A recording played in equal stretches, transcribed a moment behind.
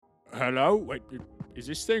hello? Wait, is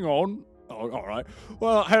this thing on? Oh, all right.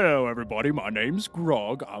 Well, hello, everybody. My name's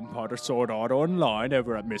Grog. I'm part of Sword Art Online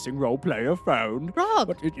over at Missing Role Player Found.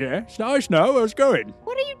 Grog! Yeah, it's nice now. How's it going?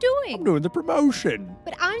 What are you doing? I'm doing the promotion.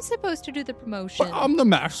 But I'm supposed to do the promotion. But I'm the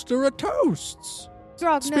master of toasts.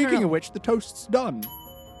 Grog, Speaking no. of which, the toast's done.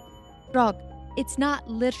 Grog, it's not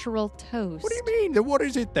literal toast. What do you mean? Then what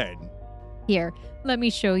is it then? Here, let me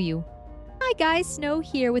show you. Hi guys, Snow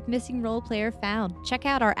here with Missing Role Player Found. Check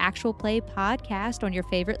out our actual play podcast on your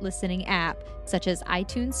favorite listening app, such as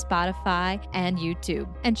iTunes, Spotify, and YouTube.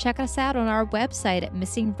 And check us out on our website at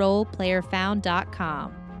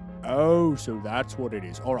missingroleplayerfound.com. Oh, so that's what it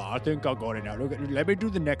is. All right, I think I got it now. Look, let me do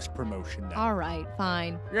the next promotion then. All right,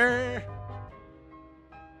 fine. Yeah.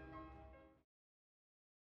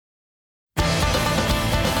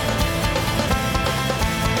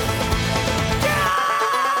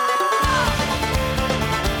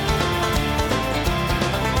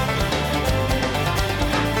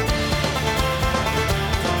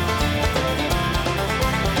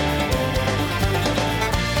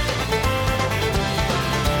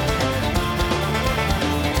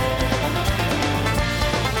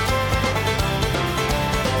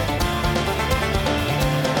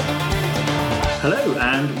 Hello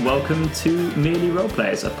and welcome to Merely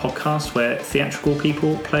Roleplayers, a podcast where theatrical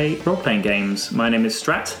people play role-playing games. My name is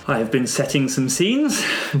Strat. I have been setting some scenes,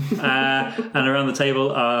 and around the table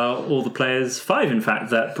are all the players, 5 in fact,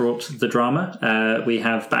 that brought the drama. We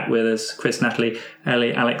have back with us Chris, Natalie,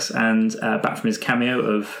 Ellie, Alex, and back from his cameo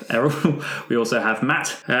of Errol, we also have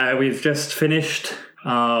Matt. We've just finished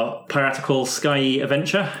our piratical skyey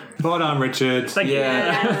adventure. Well done, Richard. Thank you.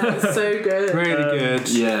 Yeah, so good. Really good.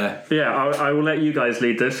 Yeah, I will let you guys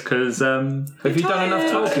lead this because Have you done enough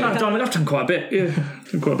talking? I've done quite a bit. Yeah,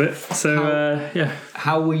 done quite a bit. So yeah.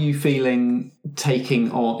 How were you feeling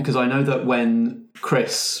taking on? Because I know that when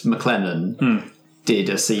Chris McLennan did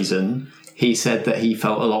a season, he said that he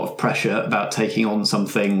felt a lot of pressure about taking on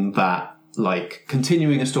something that, like,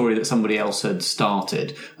 continuing a story that somebody else had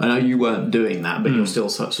started. I know you weren't doing that, but you're still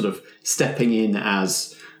sort of stepping in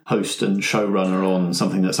as host and showrunner on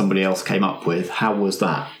something that somebody else came up with. How was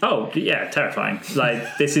that? Oh, yeah, terrifying.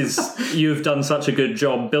 Like, this is... You've done such a good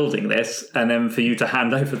job building this, and then for you to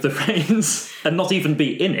hand over the reins and not even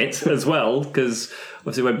be in it as well, because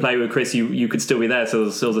obviously when playing with Chris, you could still be there, so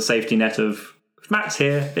there's still the safety net of, Matt's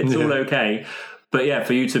here, it's all okay. But yeah,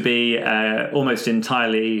 for you to be almost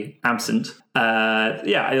entirely absent,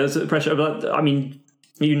 it was pressure. But I mean,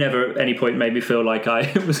 you never at any point made me feel like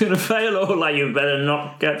I was going to fail or like you better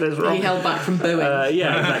not get this wrong. He held back from booing.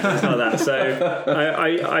 Yeah, exactly. It's not that.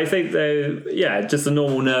 So I think though, just the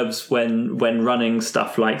normal nerves when running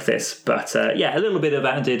stuff like this. But a little bit of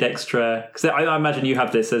added extra, because I imagine you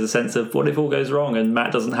have this as a sense of what if all goes wrong and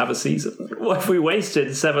Matt doesn't have a season? What if we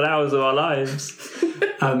wasted 7 hours of our lives?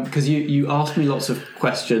 Because you asked me lots of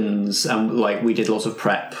questions, and like we did lots of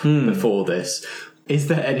prep before this. Is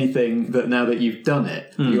there anything that now that you've done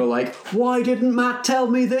it, you're like, why didn't Matt tell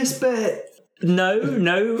me this bit?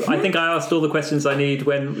 No. I think I asked all the questions I needed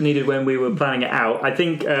when we were planning it out. I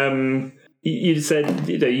think you said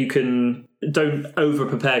you can don't over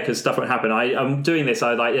prepare because stuff won't happen. I'm doing this.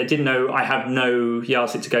 I didn't know. I have no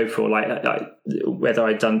yardstick to go for. Whether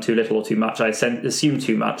I'd done too little or too much. I assumed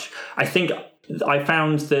too much. I think I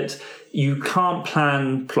found that you can't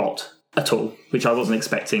plan plot at all, which I wasn't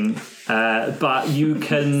expecting. But you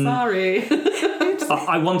can... Sorry.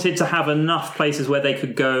 I wanted to have enough places where they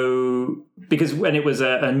could go, because when it was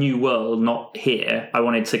a new world, not here, I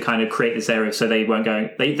wanted to kind of create this area so they weren't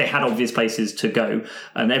going... They had obvious places to go,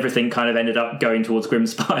 and everything kind of ended up going towards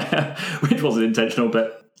Grimspire, which wasn't intentional,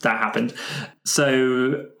 but that happened.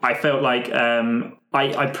 So I felt like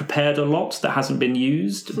I prepared a lot that hasn't been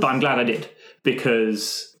used, but I'm glad I did,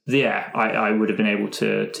 because... I would have been able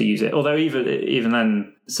to use it. Although even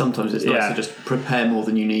then, sometimes it's nice to just prepare more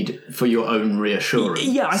than you need for your own reassurance.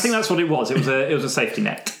 Yeah, I think that's what it was. It was a safety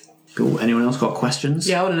net. Cool. Anyone else got questions?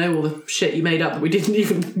 Yeah, I want to know all the shit you made up that we didn't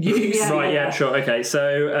even use. Right, yeah, sure, okay.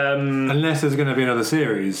 So, unless there's going to be another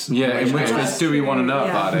series. Yeah, in which case, do we want to know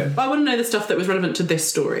about it? But I want to know the stuff that was relevant to this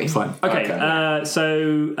story. Fine. Okay.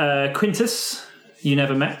 So Quintus, you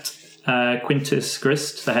never met. Quintus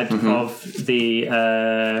Grist, the head of the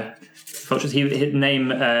vultures. His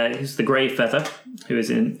name is the Grey Feather, who is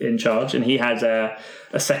in charge, and he had a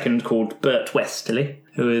second called Bert Westerly,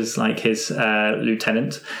 who is like his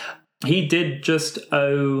lieutenant. He did just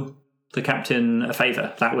owe the captain a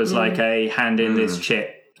favour. That was like a hand in this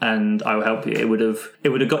chit, and I will help you. It would have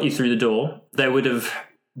got you through the door. There would have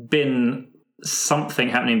been something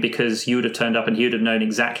happening because you would have turned up and he would have known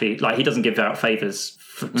exactly. Like, he doesn't give out favours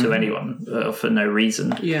to anyone for no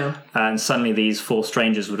reason. Yeah. And suddenly these 4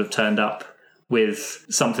 strangers would have turned up with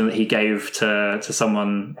something that he gave to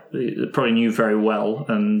someone that probably knew very well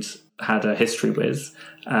and had a history with.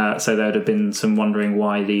 So there would have been some wondering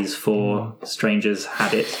why these 4 strangers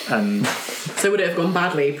had it, and So would it have gone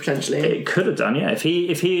badly potentially? it could have done. Yeah, if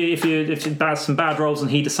you had some bad rolls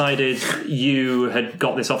and he decided you had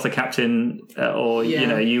got this off the captain, or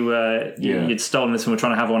Yeah. you'd stolen this and were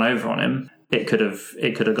trying to have one over on him, it could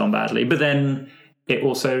have gone badly. But then it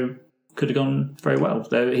also could have gone very well.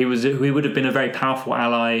 Though he would have been a very powerful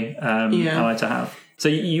ally to have. So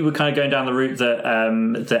you were kind of going down the route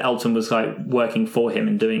that Elton was like working for him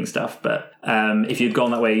and doing stuff. But if you'd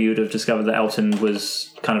gone that way, you would have discovered that Elton was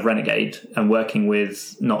kind of renegade and working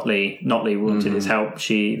with Notley. Notley wanted his help.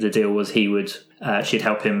 The deal was she'd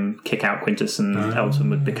help him kick out Quintus, and Elton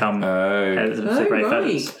would become head of the Grey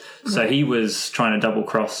Feathers. So he was trying to double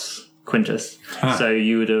cross Quintus. So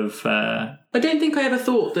you would have. I don't think I ever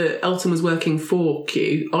thought that Elton was working for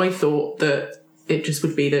Q. I thought that it just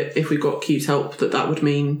would be that if we got Q's help, that would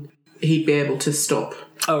mean he'd be able to stop.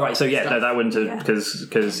 Oh, right. So, no, that wouldn't have...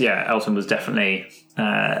 Because, Elton was definitely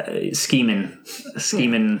scheming,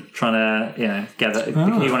 trying to, get that. He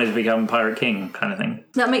wanted to become Pirate King kind of thing.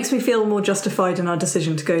 That makes me feel more justified in our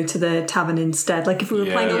decision to go to the tavern instead. Like, if we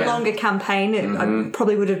were playing a longer campaign, I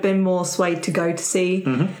probably would have been more swayed to go to see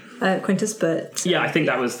Quintus, but... Yeah, I think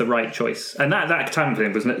that was the right choice. And that tavern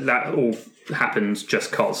thing, that all happened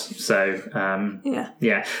just cause. So,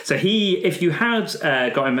 So if you had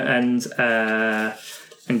got him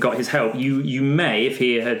and got his help, you may, if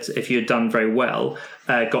you had done very well,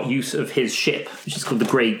 got use of his ship, which is called the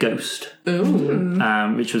Grey Ghost,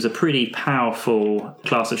 which was a pretty powerful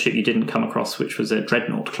class of ship you didn't come across, which was a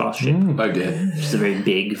dreadnought class ship. Oh dear. Which is a very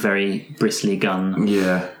big, very bristly gun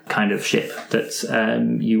kind of ship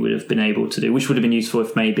that you would have been able to do, which would have been useful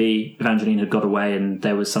if maybe Evangeline had got away and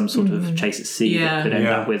there was some sort of chase at sea that could end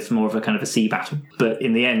up with more of a kind of a sea battle. But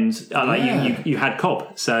in the end, you had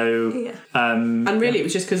Cobb, so... and really it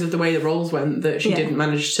was just because of the way the rolls went that she didn't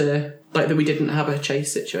manage to... Like, that we didn't have a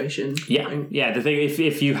chase situation. Yeah. The thing,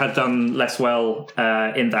 if you had done less well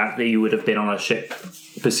in that you would have been on a ship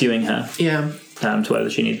pursuing her. Yeah. To where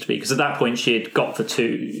she needed to be, because at that point she had got the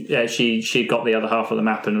 2. She'd got the other half of the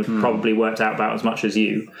map and probably worked out about as much as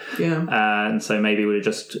you. Yeah. And so maybe we would have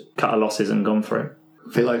just cut our losses and gone for it.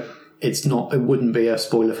 I feel like it wouldn't be a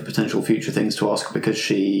spoiler for potential future things to ask because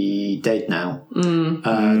she dead now.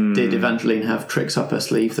 Did Evangeline have tricks up her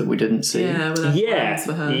sleeve that we didn't see? Yeah, well, that's plans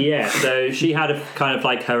for her. Yeah. So she had a kind of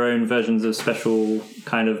like her own versions of special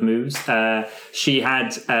kind of moves. She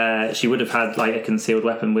would have had like a concealed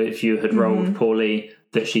weapon if you had rolled poorly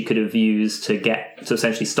that she could have used to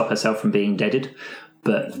essentially stop herself from being deaded,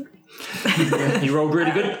 but. You rolled really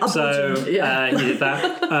good, so you did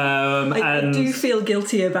that. I do feel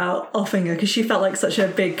guilty about offing her because she felt like such a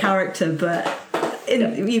big character, but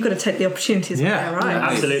you've got to take the opportunities when they're right.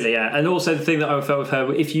 Absolutely, yeah. And also the thing that I felt with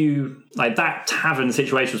her, if you like that tavern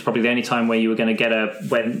situation was probably the only time where you were going to get her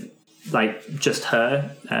when. Like just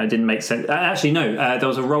her didn't make sense. Actually, no. There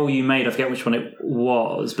was a roll you made. I forget which one it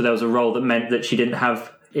was, but there was a roll that meant that she didn't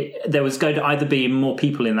have. There was going to either be more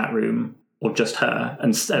people in that room or just her.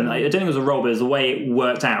 And I don't think it was a roll, but it was the way it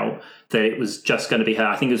worked out that it was just going to be her.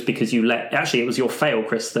 I think it was because it was your fail,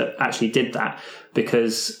 Chris, that actually did that,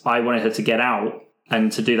 because I wanted her to get out,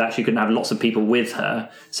 and to do that she couldn't have lots of people with her.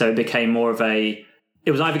 So it became more of it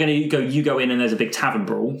was either going to you go in and there's a big tavern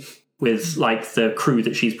brawl with like the crew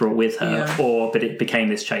that she's brought with her, but it became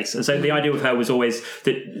this chase. And so the idea with her was always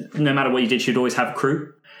that no matter what you did, she'd always have a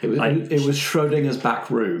crew. It was Schrodinger's back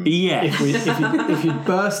room. Yeah. If you'd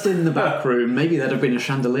burst in the back room, maybe there'd have been a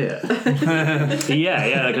chandelier. There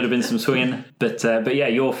could have been some swinging. But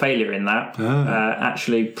your failure in that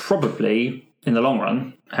actually probably in the long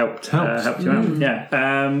run helped you out.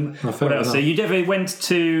 What else? So you never went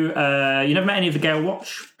to you never met any of the Gale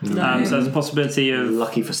Watch. So there's a possibility of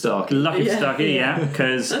lucky for Starkey,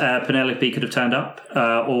 because Penelope could have turned up,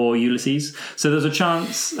 or Ulysses. So there's a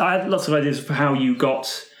chance. I had lots of ideas for how you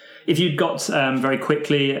got. If you'd got very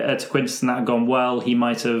quickly to Quintus and that had gone well, he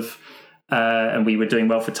might have, and we were doing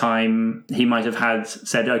well for time, he might have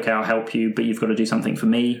said, okay, I'll help you, but you've got to do something for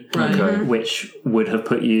me, which would have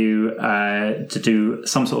put you to do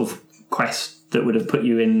some sort of quest that would have put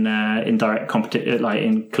you in direct competition, like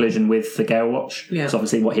in collision with the Gale Watch. Yeah. So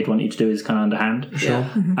obviously what he'd want you to do is kind of underhand. Sure.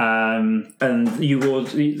 And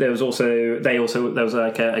there was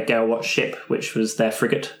like a Gale Watch ship, which was their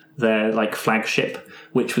frigate, their like flagship,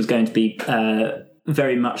 which was going to be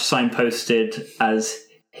very much signposted as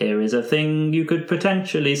here is a thing you could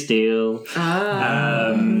potentially steal.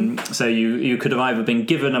 So you could have either been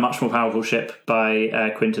given a much more powerful ship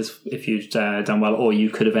by Quintus if you'd done well, or you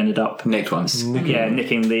could have ended up Nicked one.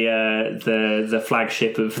 nicking the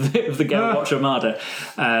flagship of the Gale Watch Armada.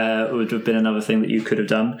 Would have been another thing that you could have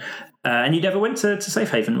done. And you never went to Safe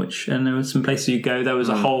Haven, and there were some places you go. There was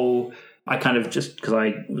a whole. I kind of just because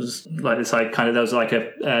I was like this. I kind of there was like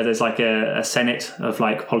there's like a senate of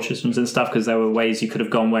like politicians and stuff because there were ways you could have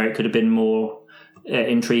gone where it could have been more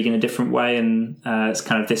intrigue in a different way, and it's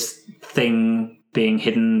kind of this thing being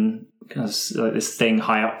hidden. Like this thing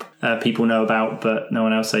high up, people know about, but no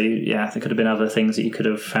one else. So there could have been other things that you could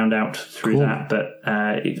have found out through that, but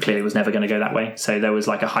it clearly was never going to go that way. So there was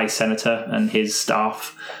like a high senator and his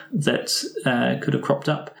staff that could have cropped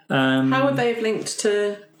up. How would they have linked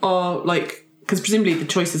to our because presumably the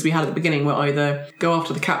choices we had at the beginning were either go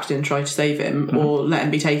after the captain and try to save him, or let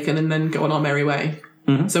him be taken and then go on our merry way.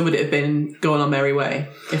 So would it have been go on our merry way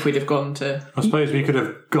if we'd have gone to? I suppose we could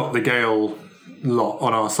have got the Gale lot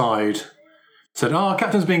on our side, said, our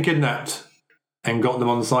captain's been kidnapped, and got them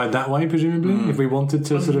on side that way, presumably, if we wanted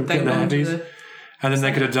to sort of get the heavies. And then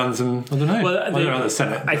they could have done some, I don't know. Well, the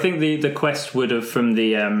Senate. I think the quest would have from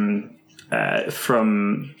the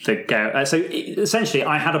Gale. So essentially,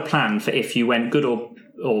 I had a plan for if you went good or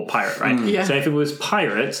pirate, right? Yeah. So if it was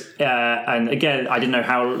pirate, and again, I didn't know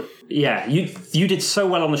how. Yeah, you did so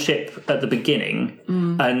well on the ship at the beginning,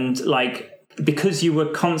 and because you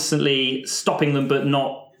were constantly stopping them, but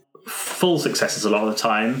not full successes a lot of the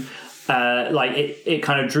time. It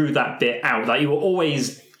kind of drew that bit out. Like you were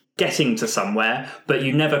always getting to somewhere, but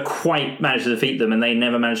you never quite managed to defeat them, and they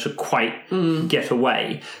never managed to quite get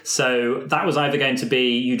away. So that was either going to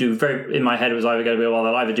be in my head it was either going to be, well,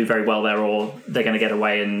 they'll either do very well there, or they're going to get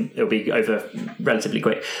away and it'll be over relatively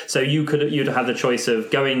quick. So you'd have had the choice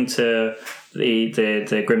of going to the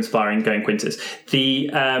Grimspire and going Quintus. The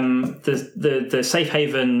Safe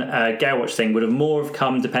Haven Gale Watch thing would have more have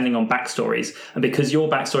come depending on backstories, and because your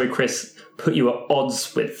backstory, Chris, put you at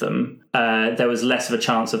odds with them, there was less of a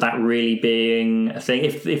chance of that really being a thing.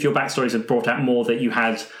 If your backstories had brought out more that you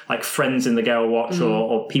had like friends in the Gale Watch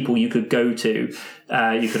or people you could go to,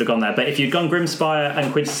 you could have gone there. But if you'd gone Grimspire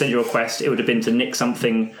and Quintus sent you a quest, it would have been to nick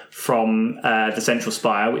something from the Central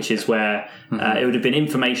Spire, which is where it would have been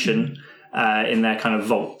information in their kind of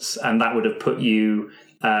vaults, and that would have put you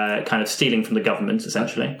kind of stealing from the government,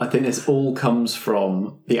 essentially. I think this all comes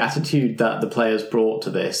from the attitude that the players brought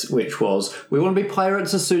to this, which was, we want to be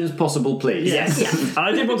pirates as soon as possible, please. Yes. And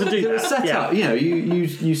I did want to do that. Set up,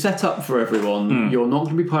 you set up for everyone. You're not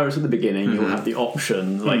going to be pirates at the beginning. You'll have the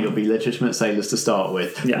option, you'll be legitimate sailors to start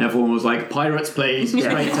with. And everyone was like, pirates, please. Straight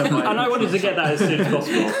to pirates. And I wanted to get that as soon as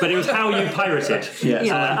possible, but it was how you pirated. Yes.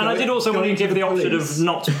 And I did also want to give the option of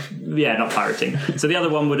not pirating. So the other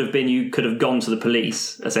one would have been you could have gone to the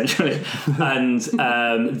police, essentially, and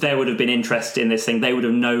there would have been interest in this thing. They would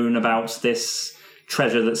have known about this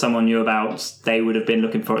treasure that someone knew about. They would have been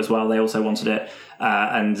looking for it as well. They also wanted it,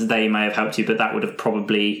 and they may have helped you, but that would have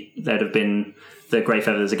there'd have been the Grey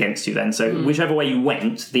Feathers against you then. So whichever way you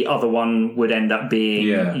went, the other one would end up being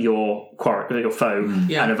your foe,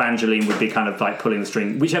 and Evangeline would be kind of like pulling the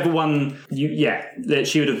string. Whichever one that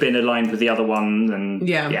she would have been aligned with the other one, and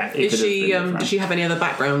Is she? Did she have any other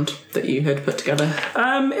background that you had put together?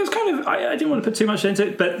 It was kind of I didn't want to put too much into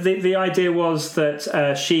it, but the idea was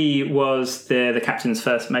that she was the captain's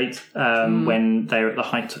first mate when they were at the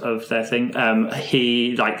height of their thing.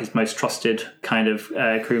 He his most trusted kind of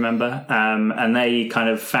crew member, and they kind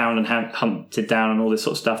of found and hunted down and all this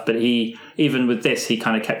sort of stuff. But even with this, he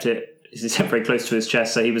kind of kept it very close to his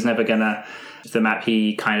chest, so he was never gonna. The map,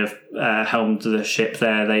 he kind of helmed the ship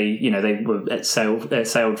there. They were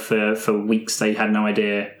sailed for weeks. They had no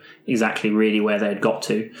idea exactly really where they had got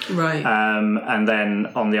to. Right. And then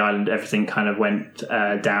on the island, everything kind of went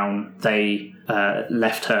down. They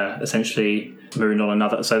left her essentially marooned on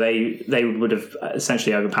another. So they would have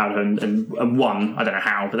essentially overpowered her and won. I don't know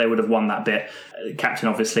how, but they would have won that bit. Captain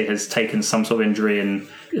obviously has taken some sort of injury and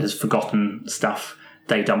has forgotten stuff.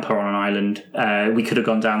 They dump her on an island. We could have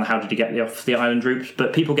gone down the how did you get off the island route,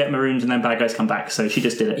 but people get marooned and then bad guys come back, so she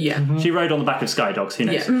just did it. Yeah. Mm-hmm. She rode on the back of Skydogs, who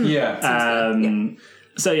knows? Yeah.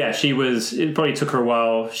 So it probably took her a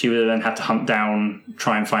while. She would have then had to hunt down,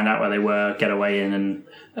 try and find out where they were, get away in,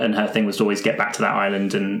 and her thing was to always get back to that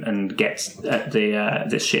island and get at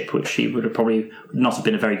this ship, which she would have probably not have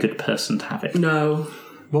been a very good person to have it. No.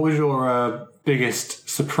 What was your biggest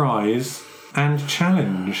surprise and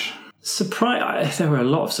challenge? There were a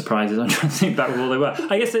lot of surprises. I'm trying to think back what all they were.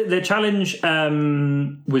 I guess the challenge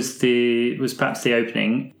was perhaps the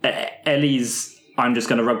opening. Ellie's I'm just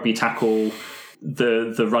going to rugby tackle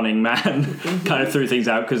the running man kind of threw things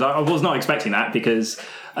out, because I was not expecting that, because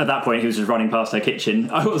at that point he was just running past her kitchen.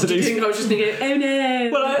 I wasn't. I was just thinking, oh no.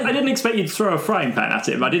 Well, I didn't expect you to throw a frying pan at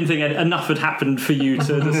him. I didn't think enough had happened for you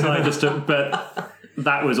to decide just to. But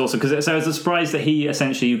that was awesome, because so it was a surprise that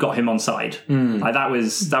you got him on side. Like that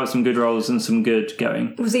was some good rolls and some good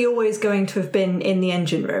going. Was he always going to have been in the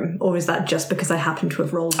engine room, or is that just because I happened to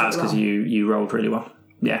have rolled? That's because you rolled really well.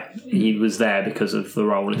 Yeah, he was there because of the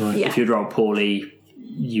roll. If you'd rolled poorly,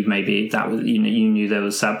 you maybe that was you knew there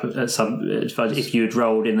was sub. If you'd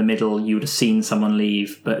rolled in the middle, you would have seen someone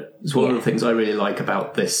leave. But it's one of the things I really like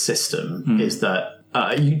about this system is that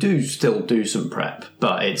you do still do some prep,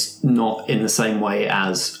 but it's not in the same way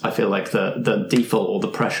as I feel like the default or the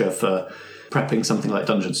pressure for prepping something like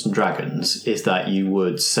Dungeons and Dragons is that you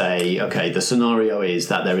would say, okay, the scenario is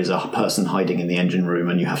that there is a person hiding in the engine room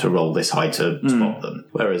and you have to roll this high to spot them.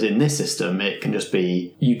 Whereas in this system, it can just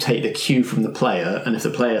be you take the cue from the player, and if the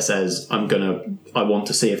player says, I want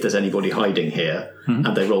to see if there's anybody hiding here,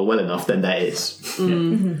 and they roll well enough, then there is. I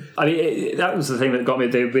mean, that was the thing that got me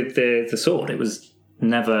with the sword. It was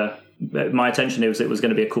never... My attention was it was going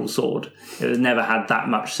to be a cool sword. It never had that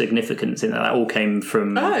much significance in it. That all came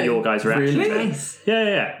from your guys' reaction. Really? Nice.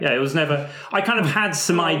 Yeah. It was never. I kind of had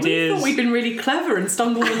some ideas. We thought we'd been really clever and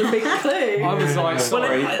stumbled on a big clue. I was like,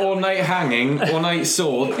 sorry, ornate hanging, ornate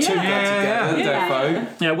sword, two go together,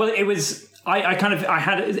 defo. Yeah, well, it was. I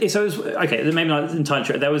had. So it was okay. Maybe not entirely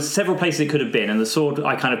true. There was several places it could have been, and the sword.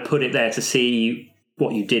 I kind of put it there to see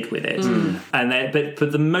what you did with it, and then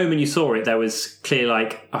but the moment you saw it, there was clear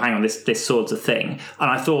like, oh, hang on, this sword's a thing, and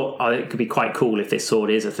I thought it could be quite cool if this sword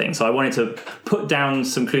is a thing. So I wanted to put down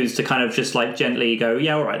some clues to kind of just like gently go,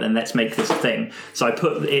 yeah, all right, then let's make this a thing. So I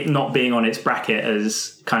put it not being on its bracket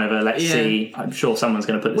as kind of a let's see. I'm sure someone's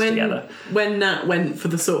going to put this together. When Nat went for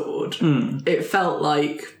the sword, it felt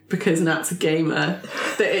like, because Nat's a gamer,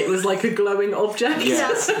 that it was like a glowing object.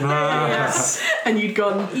 Yes. And you'd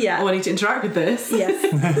gone, I need to interact with this. Yes.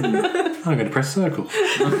 I'm going to press circle.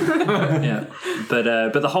 But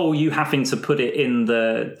the whole you having to put it in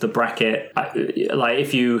the bracket, like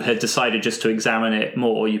if you had decided just to examine it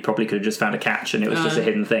more, you probably could have just found a catch and it was just a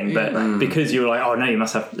hidden thing. But because you were like, oh no, you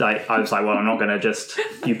must have, like, I was like, well, I'm not going to just,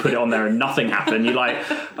 you put it on there and nothing happened. You're like,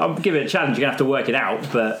 I'll give it a challenge, you're going to have to work it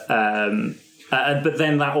out. But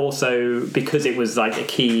then that also, because it was like a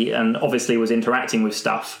key and obviously was interacting with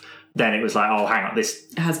stuff, then it was like, oh, hang on, this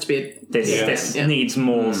it has to be this needs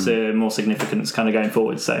more significance kind of going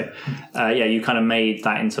forward. So you kind of made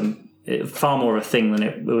that into far more of a thing than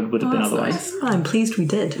it would have been otherwise. Nice. I'm pleased we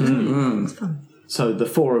did. It was fun. So the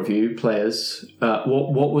four of you players,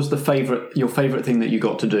 what was your favourite thing that you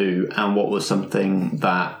got to do, and what was something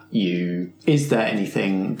that is there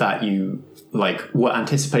anything that you like were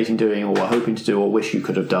anticipating doing or were hoping to do or wish you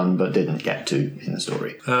could have done but didn't get to in the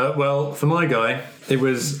story? Well, for my guy, it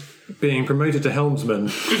was being promoted to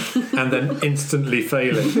helmsman and then instantly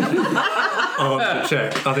failing on the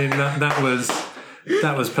check. I mean, that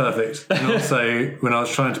was perfect. And also, when I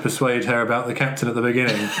was trying to persuade her about the captain at the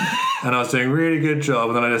beginning, and I was doing a really good job,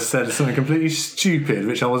 and then I just said something completely stupid,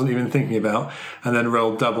 which I wasn't even thinking about, and then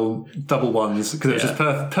rolled double ones, because it was just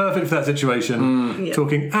perfect for that situation,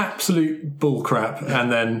 talking absolute bull crap,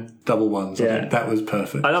 and then double ones. I think that was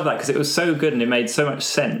perfect. I love that, because it was so good and it made so much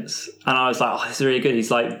sense. And I was like, oh, this is really good. He's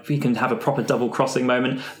like, we can have a proper double crossing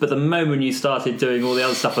moment. But the moment you started doing all the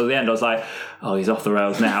other stuff at the end, I was like, oh, he's off the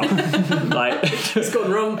rails now. Like, it's gone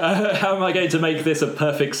wrong. How am I going to make this a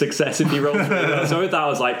perfect success if he rolls really well? So with that, I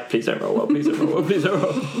was like, please don't roll well, please don't roll well, please don't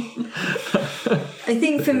roll. I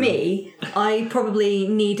think for me, I probably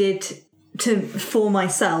needed to, for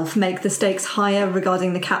myself, make the stakes higher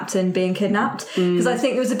regarding the captain being kidnapped, because I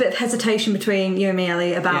think there was a bit of hesitation between you and me,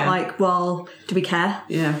 Ellie, about like, well, do we care?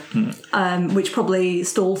 Which probably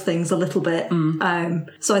stalled things a little bit.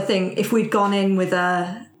 So I think if we'd gone in with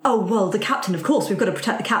oh, well, the captain, of course, we've got to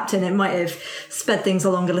protect the captain, it might have sped things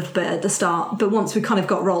along a little bit at the start, but once we kind of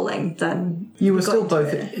got rolling, then you were still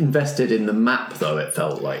both invested in the map, though, it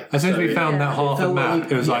felt like. As soon as we found that half a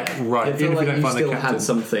map, it was like, right, even if we don't find the captain. You still had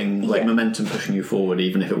something like momentum pushing you forward,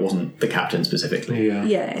 even if it wasn't the captain specifically.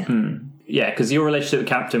 Yeah, because your relationship with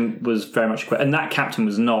the captain was very much quick, and that captain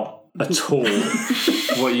was not at all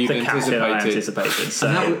what you anticipated.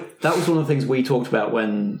 So that was one of the things we talked about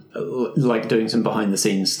when like doing some behind the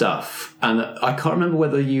scenes stuff, and I can't remember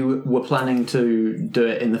whether you were planning to do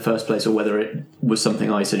it in the first place or whether it was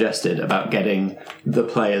something I suggested about getting the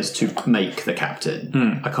players to make the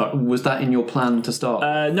captain. Was that in your plan to start?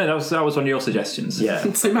 No, that was one of your suggestions.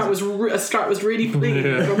 So Matt was really pleased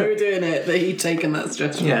when we were doing it that he'd taken that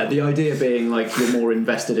suggestion. The idea being like you're more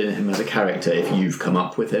invested in him as a character if you've come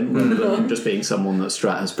up with him rather than just being someone that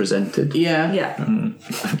Strat has presented. Yeah. Yeah.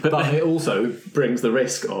 But it also brings the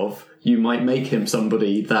risk of you might make him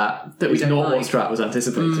somebody that we is don't not like. what Strat was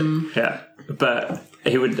anticipating. Yeah, but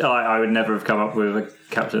he would. I would never have come up with a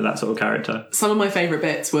captain of that sort of character. Some of my favourite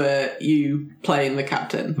bits were you playing the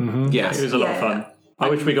captain. Yes. It was a lot of Yeah, fun. I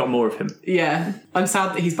wish we got more of him. Yeah. I'm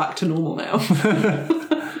sad that he's back to normal now.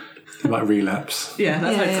 He might relapse. Yeah,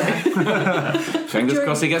 that's what I'd say. Fingers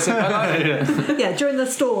crossed he gets it back. Yeah, during the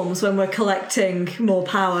storms when we're collecting more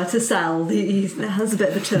power to sell, he has a bit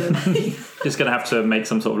of a turn. Just gonna have to make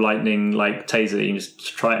some sort of lightning like taser. You can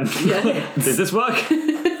just try it. Yeah. Does this work?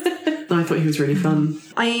 I thought he was really fun.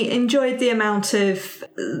 I enjoyed the amount of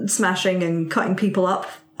smashing and cutting people up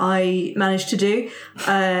I managed to do.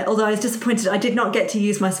 Although I was disappointed I did not get to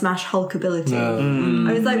use my smash Hulk ability.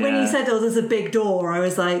 I was like, when you said, there's a big door, I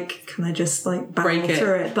was like, can I just like barrel Break it.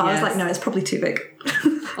 through it? But I was Yes. like, no, it's probably too big.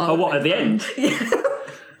 Oh, what at the end?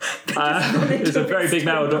 It's a very big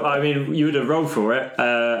metal door. I mean, you would have rolled for it,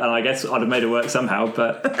 and I guess I'd have made it work somehow.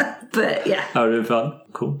 But But yeah. that would have been fun.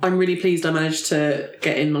 Cool. I'm really pleased I managed to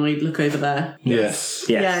get in my look over there. Yes.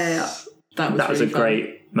 Yes. Yeah. That was a really fun.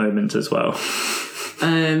 great moment as well.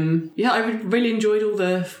 Yeah, I really enjoyed all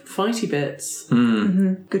the fighty bits.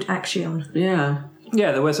 Good action. Yeah,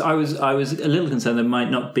 Yeah, there was. I was a little concerned there might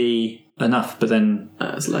not be enough, but then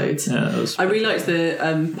that was loads. that was. I really liked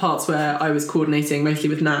the parts where I was coordinating mostly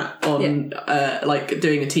with Nat on like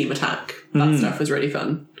doing a team attack. That stuff was really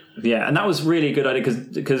fun. Yeah, and that was really a good idea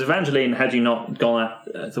because Evangeline, had you not gone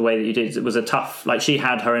at the way that you did, it was a tough. Like she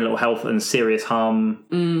had her own little health and serious harm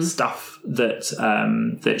stuff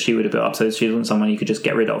that she would have built up, so she wasn't someone you could just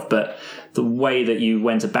get rid of. But the way that you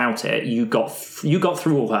went about it, you got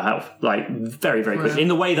through all her health like very very quickly in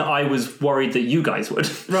the way that I was worried that you guys would.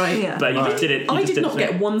 Right. Yeah. But you just did it. You I just did did not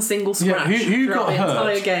it. get one single Yeah, scratch who throughout got the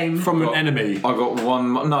entire hurt game. from an enemy? I got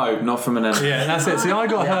one. No, not from an enemy. Yeah, that's it. See, I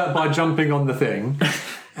got hurt by jumping on the thing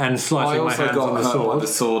and I slicing my also hands got on the hurt by sword. the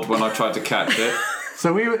sword when I tried to catch it.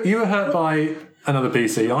 So you were hurt by another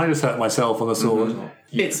PC. I just hurt myself on the sword.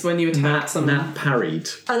 It's when you attack someone Nat parried.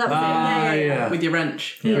 Oh, that was it. Yeah. with your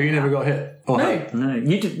wrench. But you never got hit. Or hurt. No,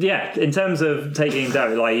 you did. Yeah, in terms of taking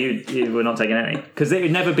dough, like you were not taking any because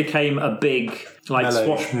it never became a big like Melee,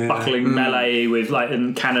 swashbuckling melee with like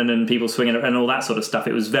and cannon and people swinging and all that sort of stuff.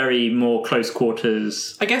 It was very more close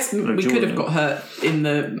quarters. I guess we dueling. could have got hurt in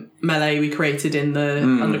the melee we created in the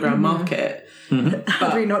underground market.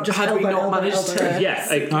 Had we not just Had we elbow, not elbow, managed elbow. to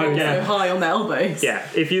Yeah, go yeah. high on the elbows. Yeah,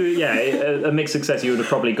 if you a mixed success, you would have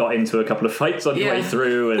probably got into a couple of fights on your way Yeah.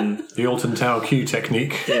 through, and The Alton Tower Q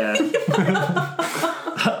technique. yeah,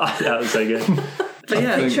 that was so good. But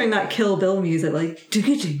yeah, Picturing that Kill Bill music, like.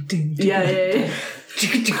 yeah.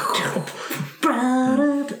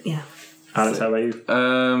 Yeah. Alex, how about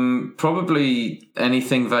you? Probably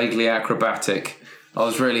anything vaguely acrobatic. I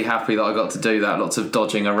was really happy that I got to do that. Lots of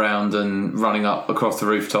dodging around and running up across the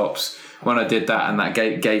rooftops. When I did that, and that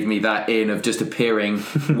gave me that in of just appearing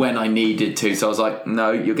when I needed to. So I was like,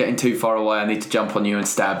 no, you're getting too far away. I need to jump on you and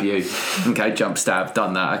stab you. Okay, jump, stab,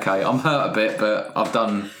 done that. Okay, I'm hurt a bit, but I've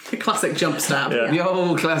done The classic jump stab. Yeah. the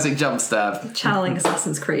old classic jump stab. Channeling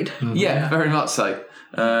Assassin's Creed. Yeah, very much so.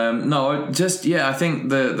 I think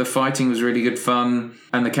the fighting was really good fun,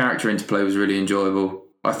 and the character interplay was really enjoyable.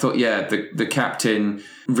 I thought, the captain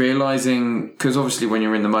realizing, because obviously when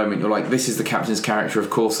you're in the moment, you're like, this is the captain's character,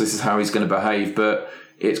 of course, this is how he's going to behave, but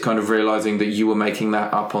it's kind of realizing that you were making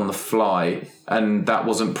that up on the fly, and that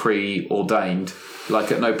wasn't preordained.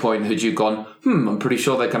 Like, at no point had you gone, I'm pretty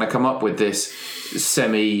sure they're going to come up with this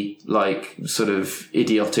sort of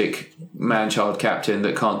idiotic man-child captain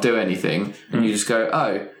that can't do anything, and you just go,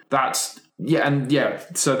 oh, that's...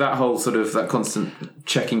 So that whole sort of that constant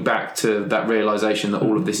checking back to that realization that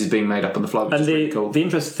all of this is being made up on the fly, which And is really cool. the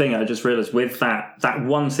interesting thing I just realised with that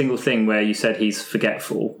one single thing where you said he's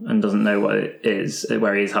forgetful and doesn't know what it is,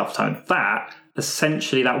 where he is half the time, that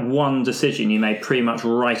essentially that one decision you made pretty much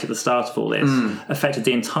right at the start of all this affected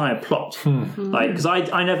the entire plot. Like, because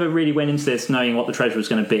I never really went into this knowing what the treasure was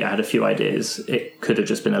going to be. I had a few ideas. It could have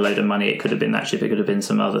just been a load of money. It could have been that ship. It could have been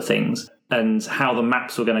some other things. And how the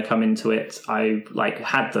maps were going to come into it, I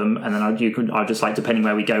had them, and then I just depending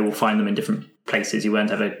where we go, we'll find them in different places. You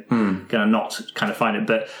weren't ever going to not kind of find it,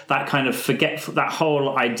 but that kind of that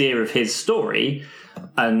whole idea of his story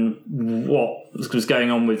and what was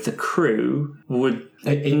going on with the crew would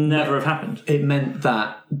It never have happened. It meant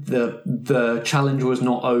that the challenge was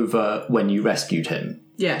not over when you rescued him.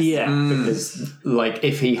 Yes. Yeah. Because, like,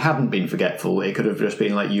 if he hadn't been forgetful, it could have just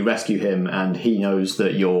been like you rescue him and he knows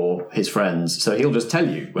that you're his friends, so he'll just tell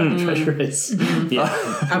you where the treasure is. And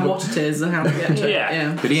what it is and how to get to it.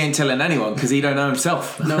 Yeah. But he ain't telling anyone because he don't know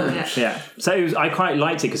himself. No. Yeah. So I quite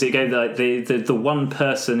liked it because it gave like the one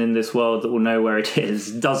person in this world that will know where it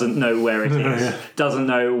is doesn't know where it is, doesn't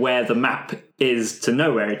know where the map is to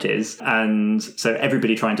know where it is, and so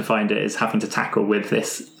everybody trying to find it is having to tackle with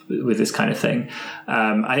this kind of thing.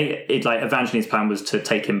 I think Evangeline's plan was to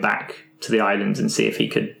take him back to the island and see if he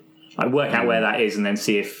could work out where that is, and then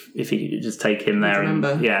see if he could just take him there and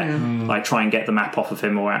try and get the map off of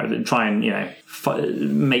him, or try and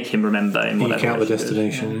make him remember in whatever. Eke out the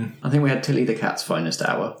destination. I think we had Tilly the cat's finest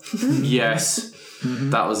hour. Yes.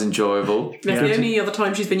 That was enjoyable. The only other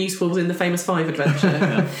time she's been useful was in the Famous Five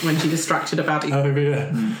adventure when she distracted a baddie. Oh,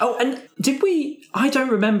 yeah. Oh, and did we? I don't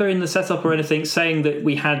remember in the setup or anything saying that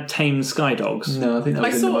we had tamed sky dogs. No, I think that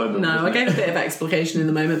was in the moment. I gave a bit of explication in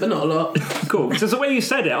the moment, but not a lot. Cool. Because the way you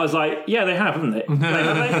said it, I was like, yeah, they have, haven't they?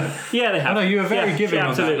 Yeah, they have. No, you were very giving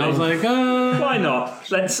on that. absolutely. I was like, why not?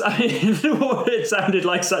 It sounded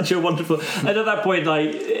like such a wonderful. And at that point,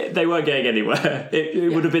 they weren't going anywhere.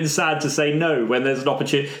 It would have been sad to say no when there's an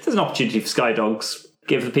opportunity. There's an opportunity for sky dogs.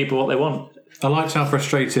 Give the people what they want. I liked how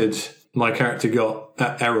frustrated my character got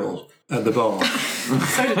at Errol at the bar.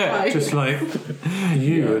 So did I. Just like,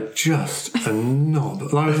 you are just a knob.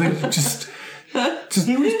 And I was like, just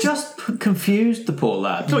He was just confused, the poor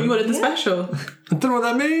lad. Thought you wanted the special. I don't know what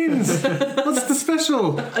that means. What's the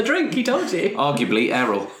special? A drink, he told you. Arguably,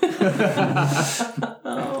 Errol.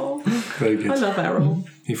 Very good. I love Errol.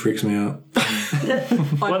 He freaks me out.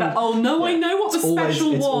 Oh no, I know what the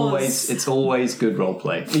special was. It's always good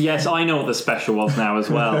roleplay. Yes, I know what the special was now as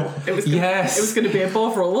well. It was going to be a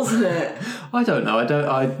Bovril, wasn't it? I don't know.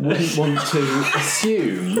 I wouldn't want to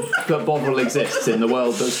assume that Bovril exists in the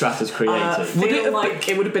world that Strat has created.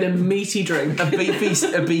 It would have been a meaty drink. A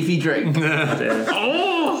beefy drink.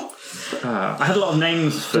 I had a lot of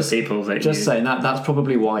names for people that Just saying that's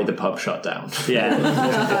probably why the pub shut down.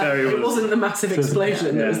 Yeah. It wasn't the massive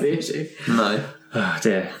explosion that was the issue. No. Oh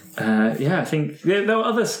dear. I think there were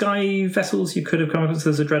other sky vessels you could have come across.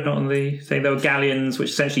 There's a dreadnought on the thing. There were galleons,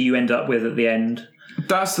 which essentially you end up with at the end.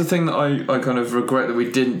 That's the thing that I kind of regret that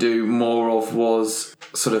we didn't do more of, was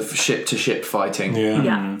sort of ship-to-ship fighting.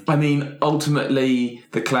 Yeah. I mean, ultimately,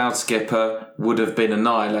 the Cloud Skipper would have been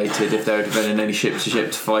annihilated if there had been any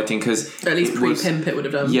ship-to-ship fighting, because At least pre-pimp it would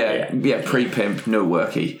have done. Yeah, pre-pimp, no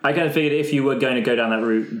worky. I kind of figured if you were going to go down that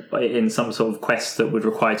route in some sort of quest that would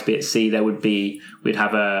require to be at sea, we'd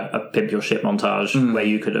have a pimp your ship montage where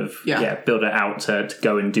you could have build it out to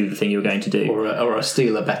go and do the thing you were going to do, or a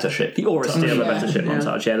steal a better ship, or a steal a better ship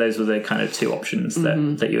montage. Yeah, those were the kind of two options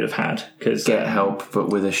that you would have had. Because get help, but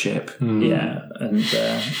with a ship. Yeah, and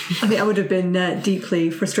I think I would have been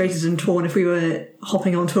deeply frustrated and torn if we were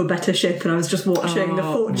hopping onto a better ship and I was just watching the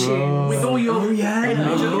Fortune with all your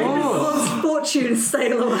Fortune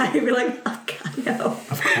sail away. Be like, okay, no.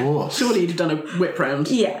 Of course. Surely you'd have done a whip round.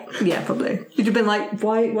 Yeah, probably. You'd have been like,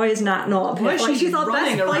 why is Nat not up here? Why is she she's our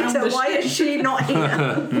running best around fighter. the Why ship? is she not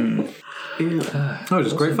here? Oh, it was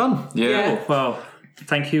just great fun. Yeah. well,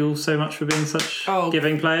 thank you all so much for being such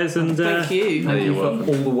giving players, and Thank you. Thank you for all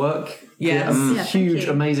the work. Yes. Yeah, Huge, thank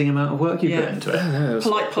you. amazing amount of work you put into it.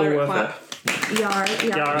 Polite pirate clap. Yara.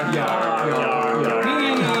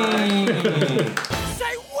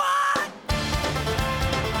 Say what?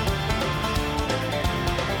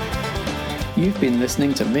 You've been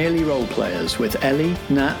listening to Merely Role Players with Ellie,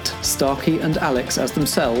 Nat, Starkey and Alex as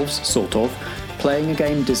themselves, sort of, playing a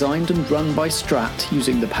game designed and run by Strat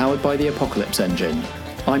using the Powered by the Apocalypse engine.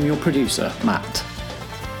 I'm your producer, Matt.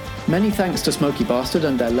 Many thanks to Smoky Bastard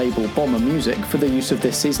and their label Bomber Music for the use of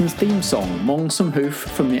this season's theme song, Mong Some Hoof,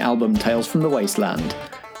 from the album Tales from the Wasteland.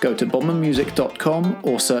 Go to bombermusic.com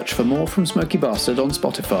or search for more from Smoky Bastard on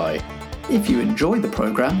Spotify. If you enjoy the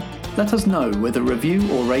programme, let us know with a review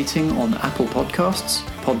or rating on Apple Podcasts,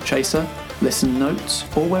 Podchaser, Listen Notes,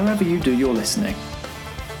 or wherever you do your listening.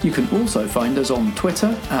 You can also find us on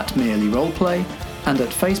Twitter at Merely Roleplay and at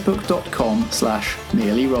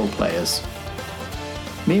facebook.com/Merely Roleplayers.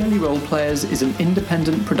 Merely Roleplayers is an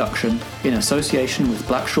independent production in association with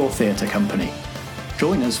Blackshaw Theatre Company.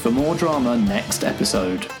 Join us for more drama next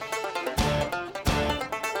episode.